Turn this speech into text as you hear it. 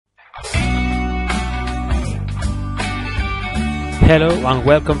Hello and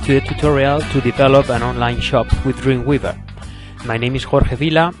welcome to the tutorial to develop an online shop with Dreamweaver. My name is Jorge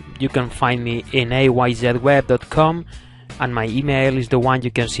Vila. You can find me in ayzweb.com and my email is the one you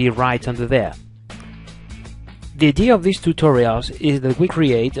can see right under there. The idea of these tutorials is that we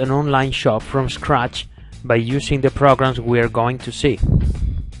create an online shop from scratch by using the programs we are going to see.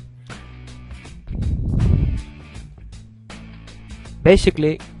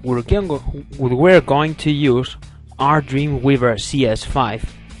 Basically, we're going to use our Dreamweaver CS5,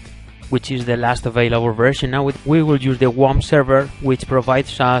 which is the last available version. Now we will use the WOM server, which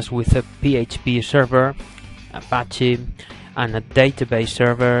provides us with a PHP server, Apache, and a database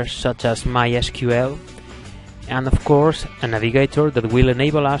server such as MySQL, and of course a navigator that will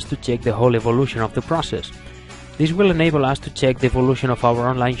enable us to check the whole evolution of the process. This will enable us to check the evolution of our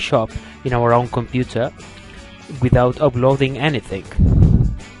online shop in our own computer without uploading anything.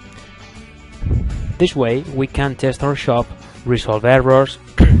 This way we can test our shop, resolve errors,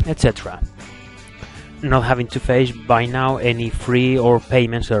 etc. Not having to face by now any free or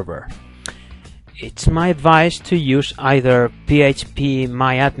payment server. It's my advice to use either PHP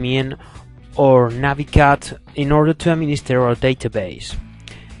MyAdmin or Navicat in order to administer our database.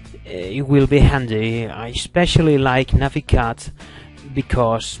 It will be handy. I especially like Navicat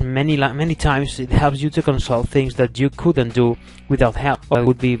because many times it helps you to console things that you couldn't do without help. That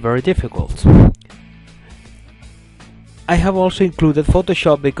would be very difficult. I have also included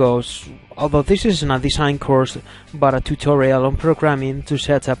Photoshop because, although this isn't a design course but a tutorial on programming to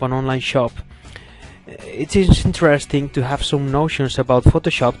set up an online shop, it is interesting to have some notions about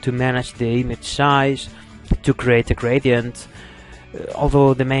Photoshop to manage the image size, to create a gradient,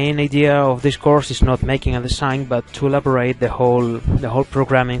 although the main idea of this course is not making a design but to elaborate the whole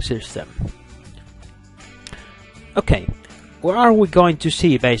programming system. Okay, what are we going to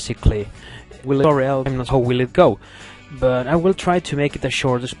see basically? Tutorial, I'm not how will it go, but I will try to make it as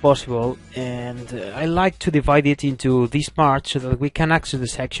short as possible, and I like to divide it into these parts so that we can access the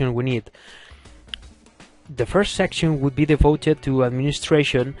section we need. The first section would be devoted to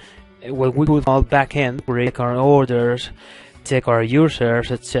administration, where we would all backend, check our orders, check our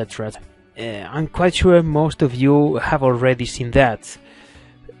users, etc. I'm quite sure most of you have already seen that.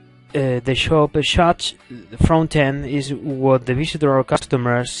 The shop front end is what the visitor or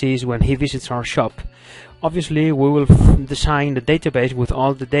customer sees when he visits our shop. Obviously, we will design the database with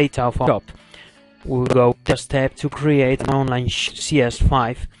all the data of our shop. We'll go step to create an online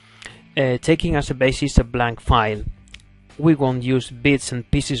CS5, taking as a basis a blank file. We won't use bits and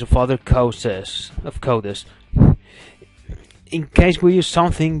pieces of other codes. In case we use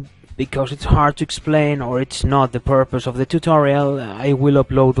something because it's hard to explain or it's not the purpose of the tutorial, I will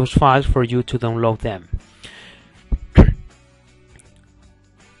upload those files for you to download them.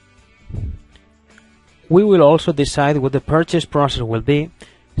 We will also decide what the purchase process will be,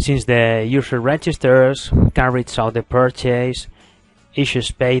 since the user registers, carries out the purchase,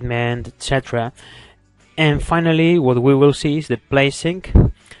 issues payment, etc. And finally, what we will see is the placing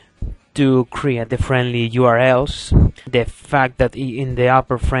to create the friendly URLs, the fact that in the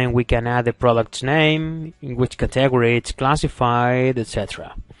upper frame we can add the product's name, in which category it's classified,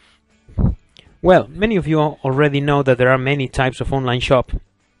 etc. Well, many of you already know that there are many types of online shop.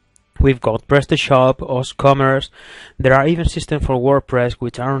 We've got PrestaShop, OsCommerce, there are even systems for WordPress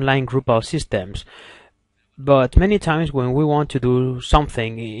which are online Drupal systems. But many times when we want to do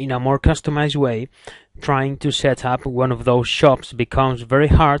something in a more customized way, trying to set up one of those shops becomes very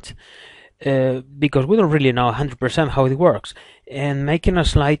hard because we don't really know 100% how it works, and making a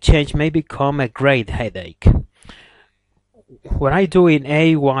slight change may become a great headache. What I do in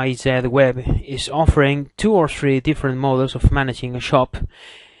ayzweb is offering 2 or 3 different models of managing a shop,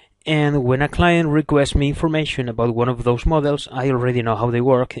 and when a client requests me information about one of those models, I already know how they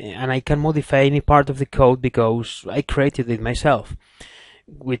work and I can modify any part of the code because I created it myself,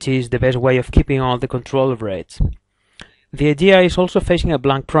 which is the best way of keeping all the control over it. The idea is also facing a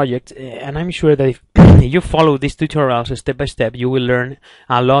blank project, and I'm sure that if you follow these tutorials step by step, you will learn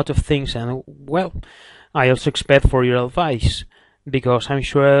a lot of things, and well, I also expect for your advice, because I'm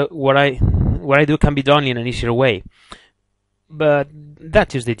sure what I do can be done in an easier way. But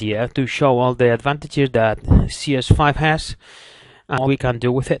that is the idea, to show all the advantages that CS5 has and what we can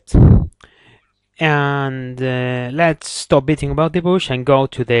do with it. And let's stop beating about the bush and go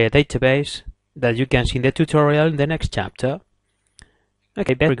to the database that you can see in the tutorial in the next chapter.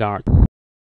 Okay, best regards.